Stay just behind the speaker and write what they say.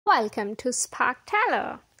Welcome to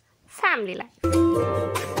Sparktaler Family Life.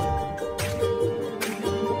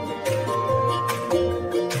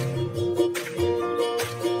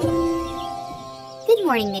 Good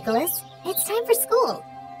morning, Nicholas. It's time for school.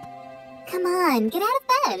 Come on, get out of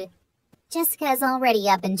bed. Jessica's already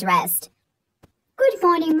up and dressed. Good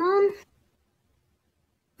morning, Mom.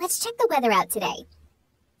 Let's check the weather out today.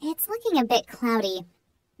 It's looking a bit cloudy.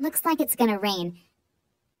 Looks like it's gonna rain.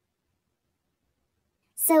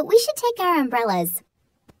 So we should take our umbrellas.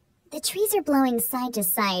 The trees are blowing side to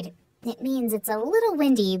side. It means it's a little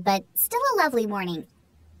windy, but still a lovely morning.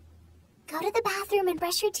 Go to the bathroom and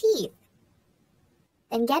brush your teeth.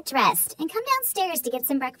 Then get dressed and come downstairs to get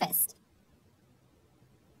some breakfast.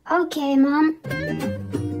 Okay, Mom.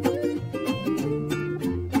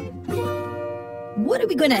 What are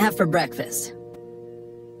we going to have for breakfast?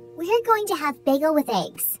 We're going to have bagel with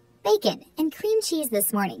eggs, bacon, and cream cheese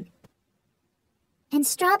this morning. And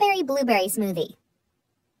strawberry blueberry smoothie.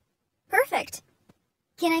 Perfect.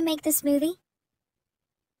 Can I make the smoothie?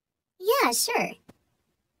 Yeah, sure.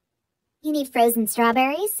 You need frozen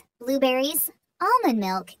strawberries, blueberries, almond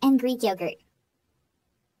milk, and Greek yogurt.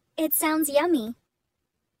 It sounds yummy.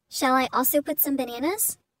 Shall I also put some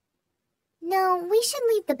bananas? No, we should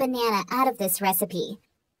leave the banana out of this recipe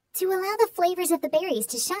to allow the flavors of the berries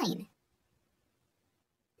to shine.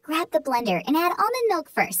 Grab the blender and add almond milk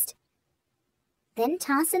first. Then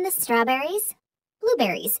toss in the strawberries,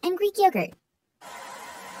 blueberries, and Greek yogurt.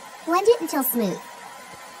 Blend it until smooth.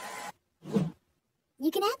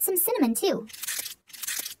 You can add some cinnamon too.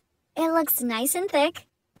 It looks nice and thick,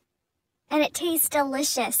 and it tastes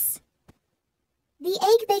delicious. The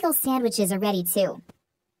egg bagel sandwiches are ready too.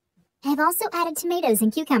 I've also added tomatoes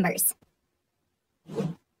and cucumbers.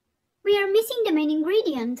 We are missing the main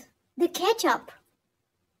ingredient, the ketchup.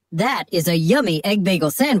 That is a yummy egg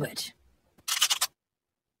bagel sandwich.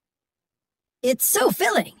 It's so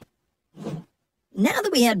filling. Now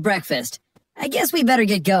that we had breakfast, I guess we better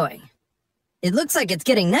get going. It looks like it's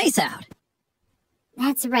getting nice out.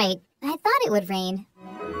 That's right. I thought it would rain.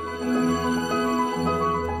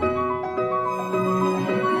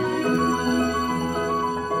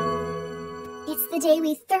 It's the day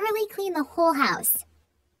we thoroughly clean the whole house.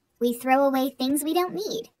 We throw away things we don't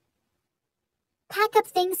need. Pack up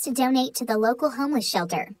things to donate to the local homeless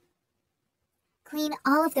shelter. Clean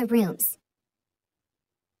all of the rooms.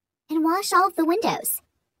 And wash all of the windows.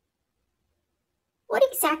 What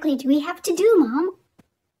exactly do we have to do, Mom?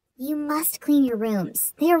 You must clean your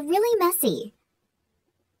rooms. They are really messy.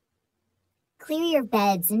 Clear your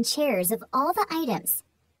beds and chairs of all the items,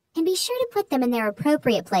 and be sure to put them in their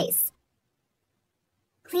appropriate place.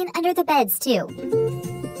 Clean under the beds, too.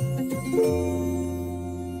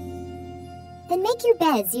 Then make your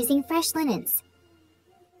beds using fresh linens.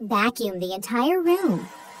 Vacuum the entire room.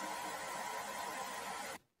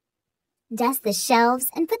 Dust the shelves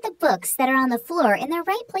and put the books that are on the floor in their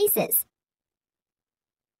right places.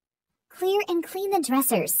 Clear and clean the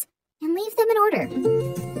dressers and leave them in order.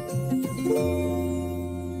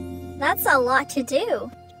 That's a lot to do.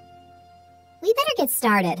 We better get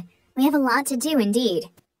started. We have a lot to do indeed.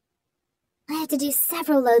 I have to do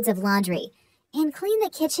several loads of laundry and clean the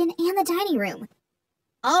kitchen and the dining room.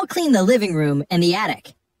 I'll clean the living room and the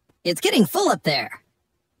attic. It's getting full up there.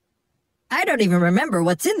 I don't even remember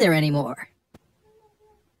what's in there anymore.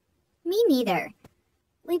 Me neither.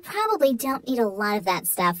 We probably don't need a lot of that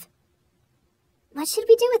stuff. What should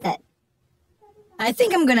we do with it? I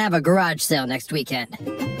think I'm gonna have a garage sale next weekend.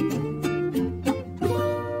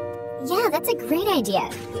 Yeah, that's a great idea.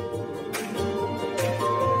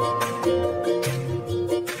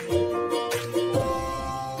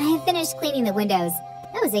 I have finished cleaning the windows.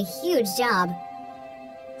 That was a huge job.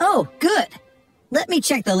 Oh, good. Let me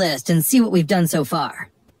check the list and see what we've done so far.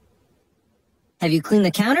 Have you cleaned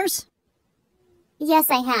the counters? Yes,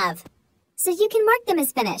 I have. So you can mark them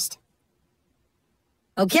as finished.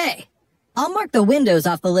 Okay. I'll mark the windows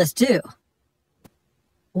off the list too.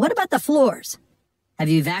 What about the floors? Have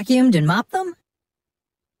you vacuumed and mopped them?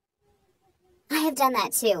 I have done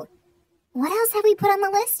that too. What else have we put on the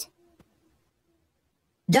list?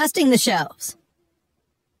 Dusting the shelves.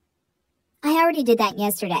 I already did that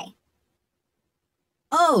yesterday.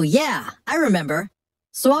 Oh, yeah, I remember.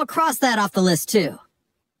 So I'll cross that off the list too.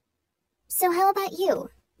 So how about you?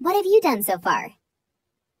 What have you done so far?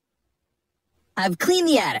 I've cleaned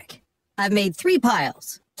the attic. I've made 3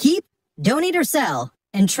 piles: keep, donate or sell,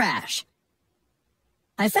 and trash.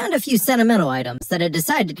 I found a few sentimental items that I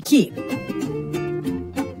decided to keep.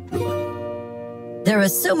 There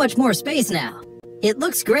is so much more space now. It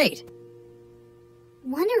looks great.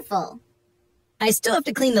 Wonderful. I still have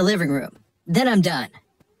to clean the living room. Then I'm done.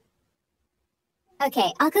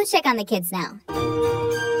 Okay, I'll go check on the kids now.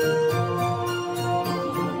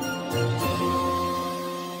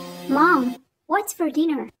 Mom, what's for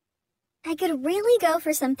dinner? I could really go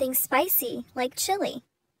for something spicy, like chili.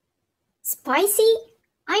 Spicy?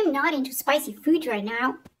 I'm not into spicy food right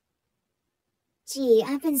now. Gee,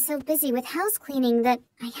 I've been so busy with house cleaning that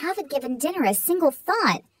I haven't given dinner a single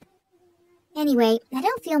thought. Anyway, I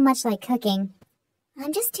don't feel much like cooking.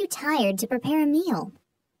 I'm just too tired to prepare a meal.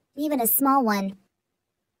 Even a small one.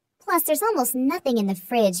 Plus, there's almost nothing in the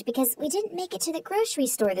fridge because we didn't make it to the grocery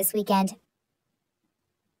store this weekend.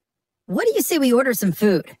 What do you say we order some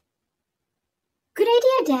food? Good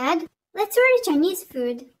idea, Dad. Let's order Chinese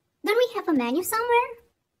food. Don't we have a menu somewhere?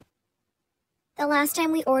 The last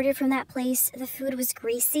time we ordered from that place, the food was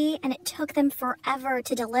greasy and it took them forever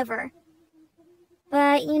to deliver.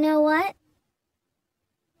 But you know what?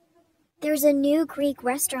 There's a new Greek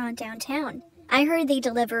restaurant downtown. I heard they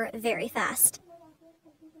deliver very fast.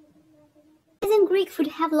 Doesn't Greek food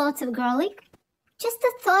have lots of garlic? Just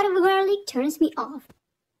the thought of garlic turns me off.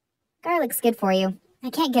 Garlic's good for you.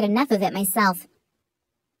 I can't get enough of it myself.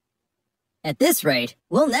 At this rate,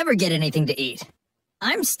 we'll never get anything to eat.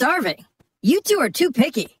 I'm starving. You two are too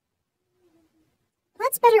picky.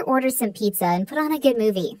 Let's better order some pizza and put on a good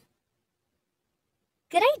movie.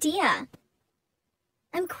 Good idea.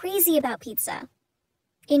 I'm crazy about pizza.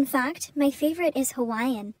 In fact, my favorite is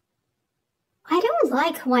Hawaiian. I don't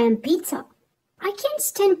like Hawaiian pizza. I can't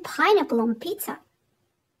stand pineapple on pizza.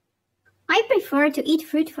 I prefer to eat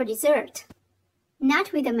fruit for dessert,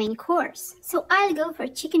 not with the main course, so I'll go for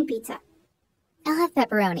chicken pizza. I'll have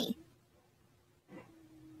pepperoni.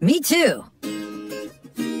 Me too.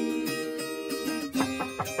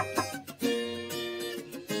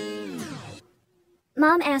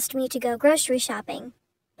 Mom asked me to go grocery shopping,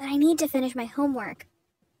 but I need to finish my homework.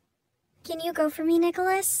 Can you go for me,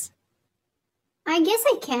 Nicholas? I guess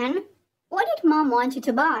I can. What did Mom want you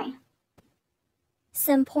to buy?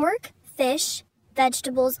 Some pork, fish,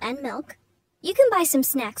 vegetables, and milk. You can buy some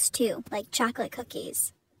snacks too, like chocolate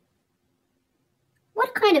cookies.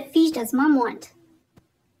 What kind of fish does Mom want?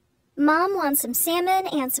 Mom wants some salmon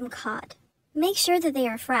and some cod. Make sure that they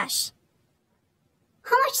are fresh.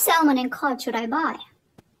 How much salmon and cod should I buy?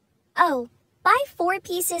 Oh, buy 4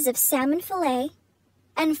 pieces of salmon fillet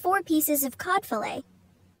and 4 pieces of cod fillet.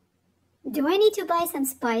 Do I need to buy some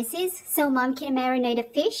spices so Mom can marinate a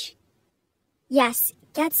fish? Yes,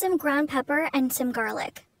 get some ground pepper and some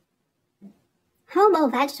garlic. How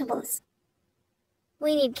about vegetables?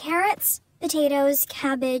 We need carrots, potatoes,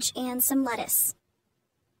 cabbage, and some lettuce.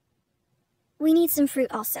 We need some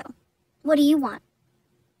fruit also. What do you want?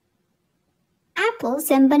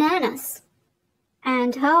 Apples and bananas.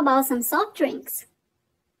 And how about some soft drinks?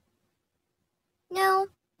 No,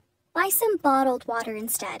 buy some bottled water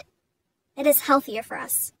instead. It is healthier for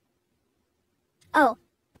us. Oh,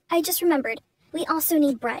 I just remembered. We also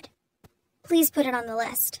need bread. Please put it on the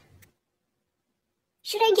list.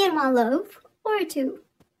 Should I get 1 loaf or 2?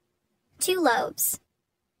 2 loaves.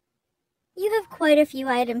 You have quite a few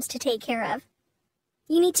items to take care of.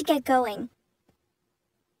 You need to get going.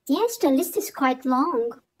 Yes, the list is quite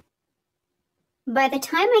long. By the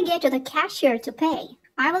time I get to the cashier to pay,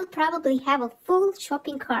 I will probably have a full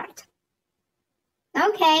shopping cart.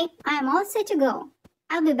 Okay, I am all set to go.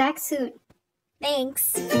 I'll be back soon.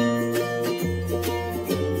 Thanks.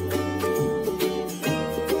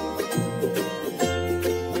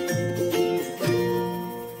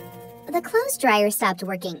 The clothes dryer stopped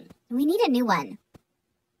working. We need a new one.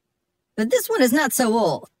 But this one is not so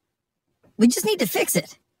old. We just need to fix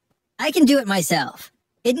it. I can do it myself.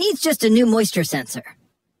 It needs just a new moisture sensor.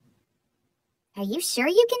 Are you sure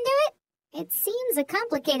you can do it? It seems a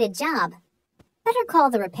complicated job. Better call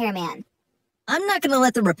the repairman. I'm not going to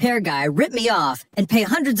let the repair guy rip me off and pay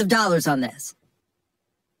hundreds of dollars on this.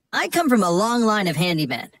 I come from a long line of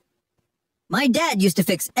handymen. My dad used to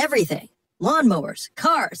fix everything. Lawnmowers,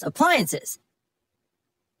 cars, appliances.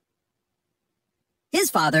 His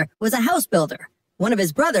father was a house builder. One of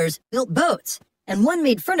his brothers built boats, and one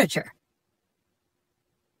made furniture.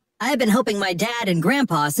 I have been helping my dad and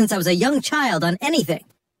grandpa since I was a young child on anything.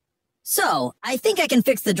 So, I think I can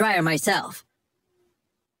fix the dryer myself.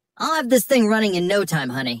 I'll have this thing running in no time,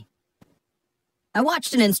 honey. I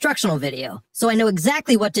watched an instructional video, so I know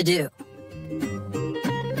exactly what to do.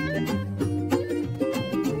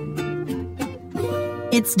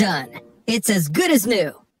 It's done. It's as good as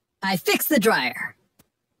new. I fixed the dryer.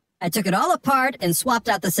 I took it all apart and swapped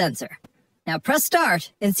out the sensor. Now press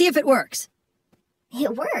start and see if it works.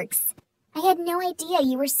 It works. I had no idea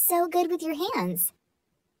you were so good with your hands.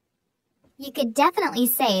 You could definitely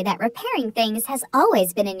say that repairing things has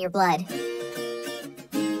always been in your blood.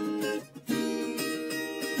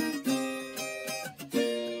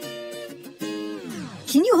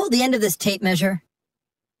 Can you hold the end of this tape measure?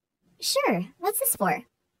 Sure, what's this for?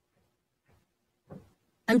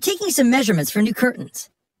 I'm taking some measurements for new curtains.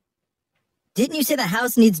 Didn't you say the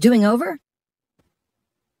house needs doing over?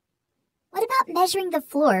 What about measuring the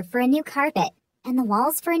floor for a new carpet and the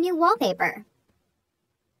walls for a new wallpaper?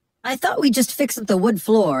 I thought we'd just fix up the wood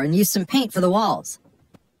floor and use some paint for the walls.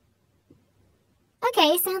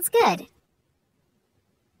 Okay, sounds good.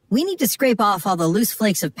 We need to scrape off all the loose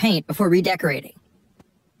flakes of paint before redecorating.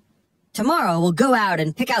 Tomorrow we'll go out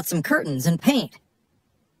and pick out some curtains and paint.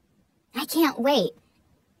 I can't wait.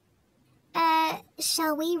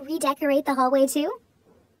 Shall we redecorate the hallway too?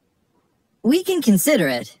 We can consider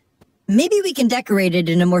it. Maybe we can decorate it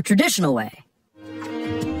in a more traditional way.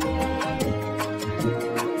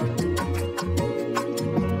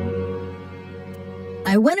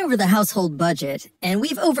 I went over the household budget, and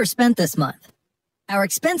we've overspent this month. Our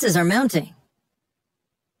expenses are mounting.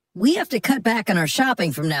 We have to cut back on our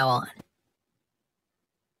shopping from now on.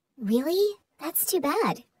 Really? That's too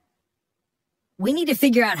bad. We need to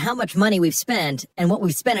figure out how much money we've spent and what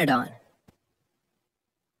we've spent it on.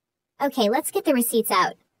 Okay, let's get the receipts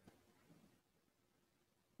out.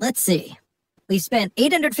 Let's see. We've spent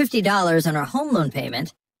 $850 on our home loan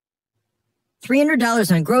payment,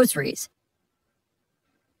 $300 on groceries,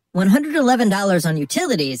 $111 on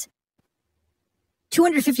utilities,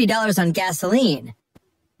 $250 on gasoline,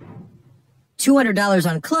 $200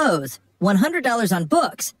 on clothes, $100 on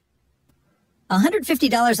books,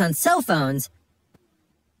 $150 on cell phones,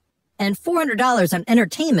 and $400 on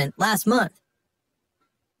entertainment last month.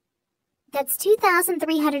 That's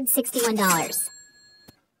 $2,361.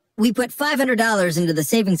 We put $500 into the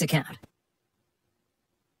savings account.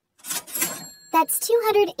 That's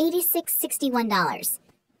 $286.61.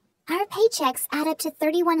 Our paychecks add up to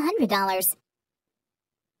 $3,100.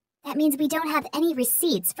 That means we don't have any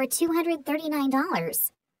receipts for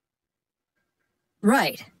 $239.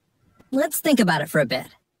 Right. Let's think about it for a bit.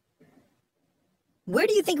 Where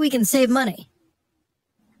do you think we can save money?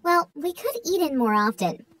 Well, we could eat in more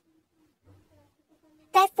often.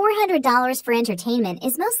 That $400 for entertainment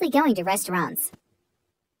is mostly going to restaurants.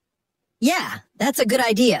 Yeah, that's a good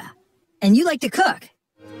idea. And you like to cook.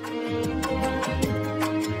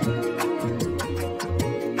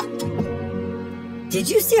 Did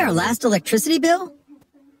you see our last electricity bill?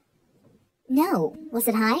 No. Was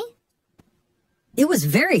it high? It was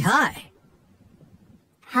very high.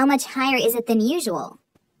 How much higher is it than usual?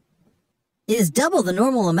 It is double the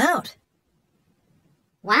normal amount.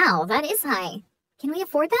 Wow, that is high. Can we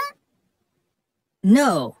afford that?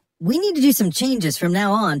 No, we need to do some changes from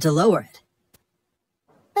now on to lower it.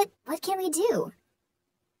 But what can we do?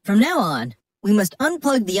 From now on, we must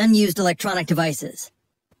unplug the unused electronic devices.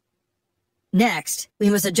 Next, we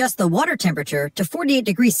must adjust the water temperature to 48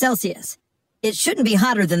 degrees Celsius. It shouldn't be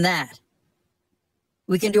hotter than that.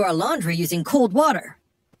 We can do our laundry using cold water.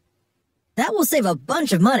 That will save a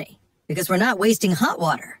bunch of money, because we're not wasting hot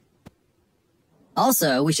water.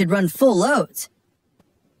 Also, we should run full loads.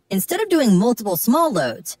 Instead of doing multiple small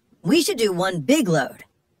loads, we should do one big load.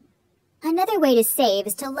 Another way to save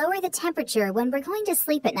is to lower the temperature when we're going to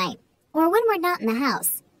sleep at night, or when we're not in the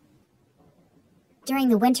house. During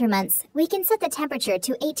the winter months, we can set the temperature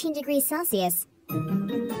to 18 degrees Celsius.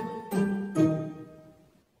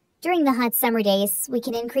 During the hot summer days, we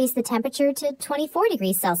can increase the temperature to 24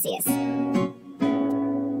 degrees Celsius.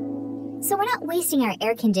 So we're not wasting our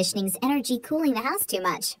air conditioning's energy cooling the house too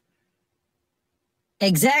much.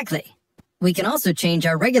 Exactly. We can also change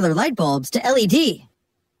our regular light bulbs to LED.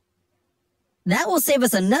 That will save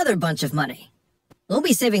us another bunch of money. We'll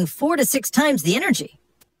be saving 4 to 6 times the energy.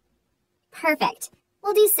 Perfect.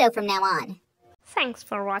 We'll do so from now on. Thanks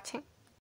for watching.